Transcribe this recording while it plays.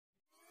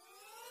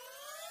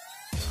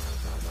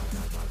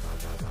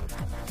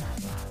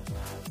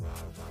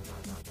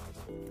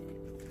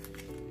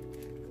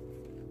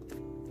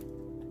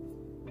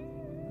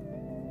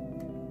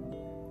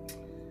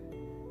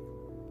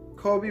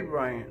Kobe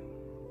Bryant.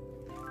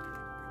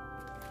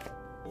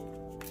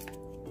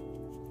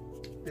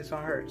 This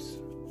one hurts.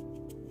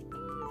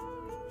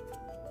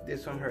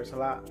 This one hurts a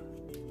lot.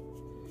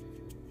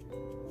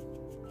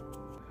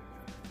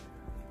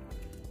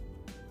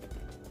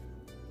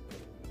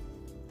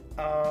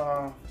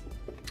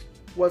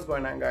 What's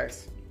going on,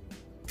 guys?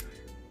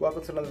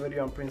 Welcome to another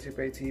video on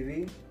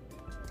PRINCIPETV.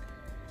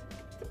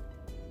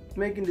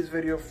 Making this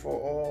video for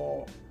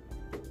all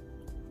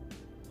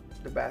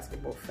the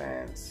basketball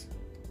fans.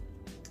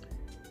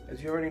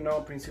 As you already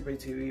know,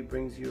 PRINCIPETV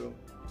brings you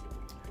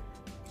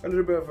a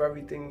little bit of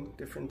everything,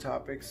 different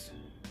topics,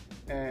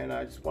 and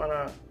I just want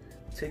to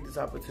take this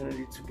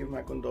opportunity to give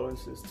my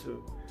condolences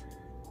to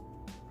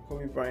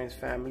Kobe Bryant's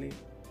family.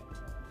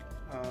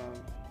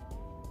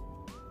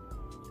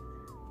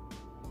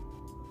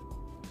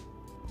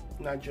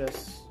 Not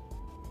just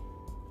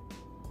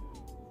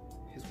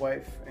his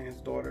wife and his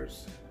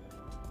daughters,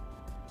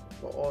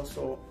 but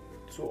also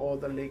to all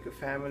the Laker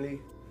family,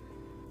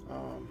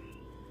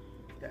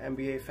 the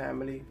NBA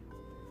family,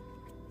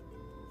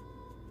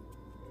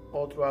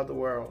 all throughout the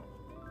world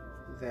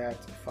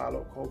that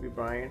follow Kobe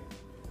Bryant.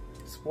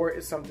 Sport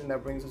is something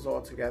that brings us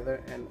all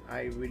together, and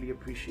I really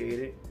appreciate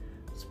it.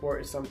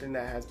 Sport is something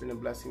that has been a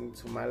blessing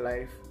to my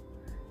life,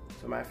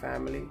 to my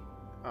family.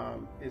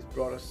 It's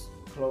brought us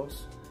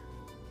close.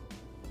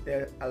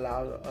 It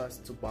allowed us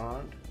to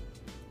bond.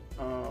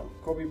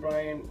 Kobe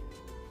Bryant,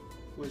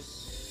 with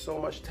so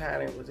much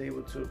talent, was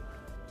able to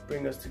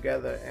bring us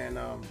together and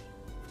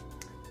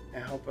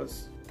help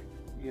us,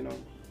 you know,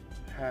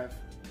 have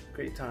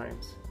great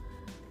times.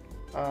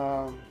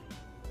 I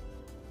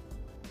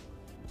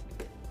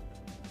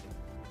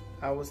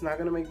was not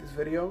gonna make this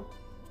video,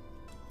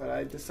 but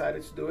I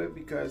decided to do it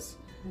because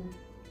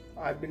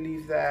I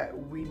believe that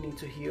we need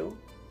to heal.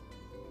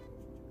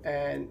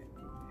 And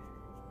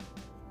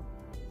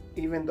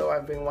even though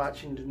I've been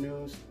watching the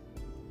news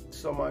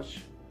so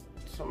much,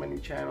 so many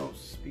channels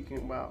speaking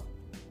about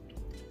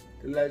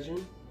the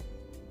legend,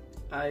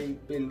 I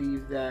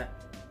believe that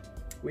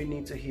we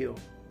need to heal.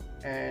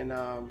 And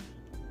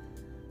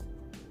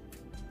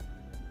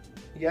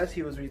yes,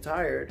 he was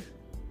retired,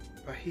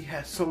 but he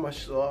has so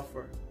much to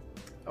offer.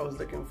 I was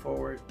looking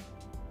forward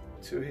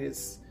to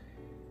his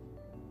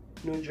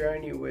new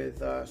journey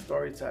with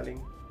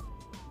storytelling.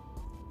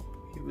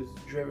 He was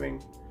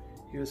driven,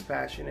 he was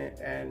passionate,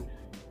 and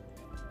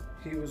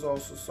he was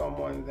also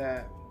someone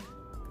that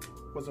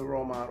was a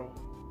role model.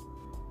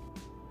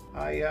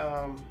 I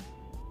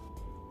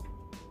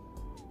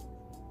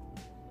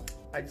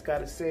just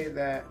gotta say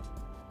that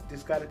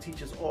this gotta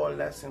teach us all a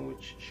lesson,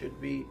 which should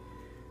be: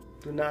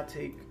 do not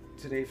take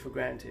today for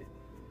granted.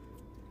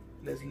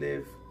 Let's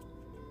live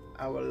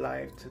our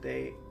life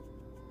today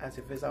as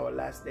if it's our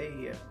last day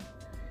here.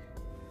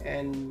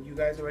 And you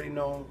guys already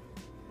know,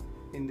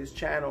 in this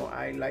channel,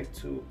 I like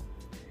to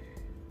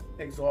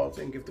exalt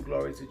and give the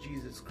glory to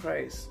Jesus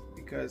Christ,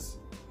 because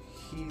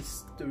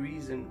he's the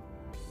reason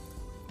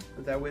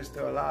that we're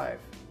still alive.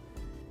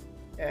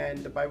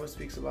 And the Bible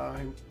speaks about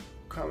him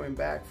coming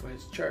back for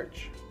his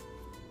church,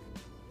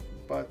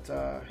 but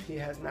he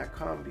has not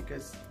come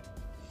because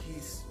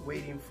he's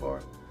waiting for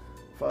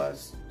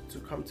us to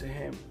come to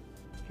him.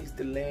 He's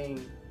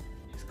delaying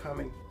his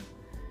coming.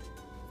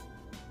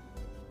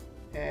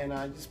 And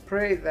I just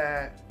pray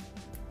that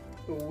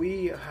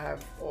we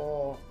have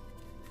all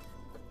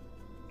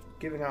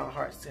given our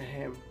hearts to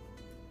him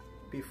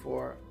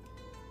before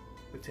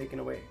we're taken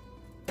away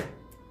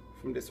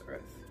from this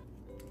earth.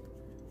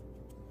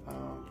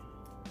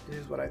 This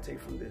is what I take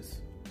from this: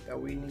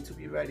 that we need to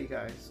be ready,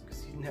 guys,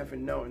 because you never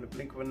know, in the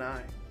blink of an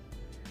eye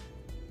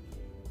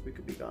we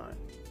could be gone,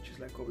 just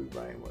like Kobe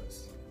Bryant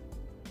was,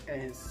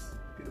 and his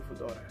beautiful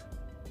daughter.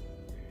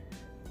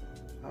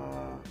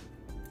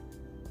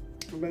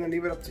 I'm gonna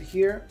leave it up to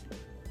here.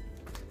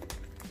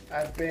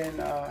 I've been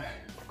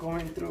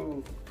going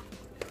through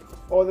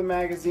all the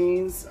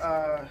magazines.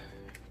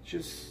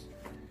 Just,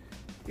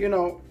 you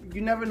know,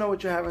 you never know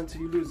what you have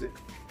until you lose it.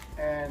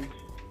 And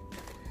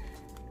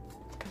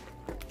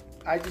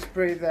I just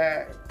pray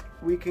that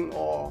we can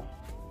all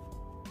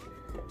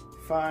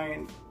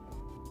find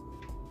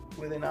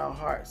within our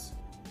hearts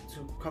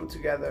to come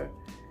together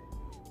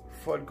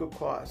for a good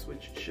cause,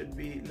 which should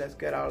be, let's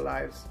get our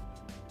lives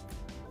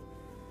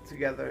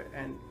together.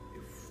 And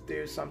if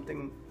there's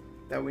something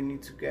that we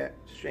need to get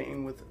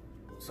straightened with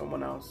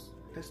someone else,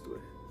 let's do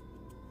it.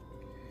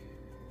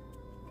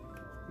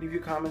 Leave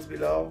your comments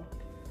below,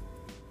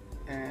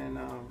 and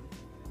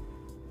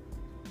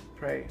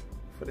pray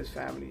for this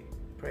family.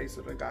 Pray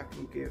so that God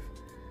can give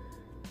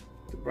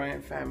the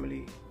Bryant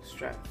family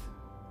strength,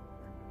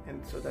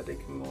 and so that they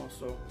can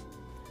also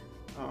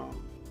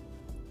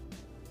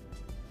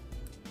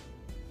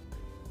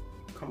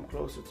come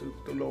closer to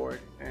the Lord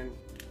and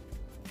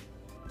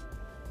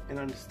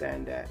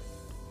understand that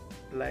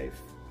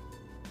life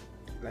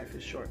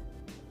is short.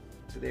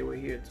 Today we're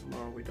here,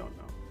 tomorrow we don't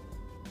know.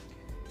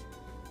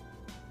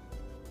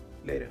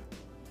 Later.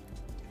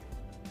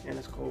 And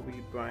it's Kobe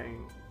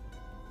Bryant.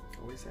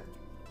 Always said,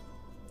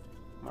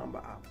 Mamba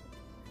out.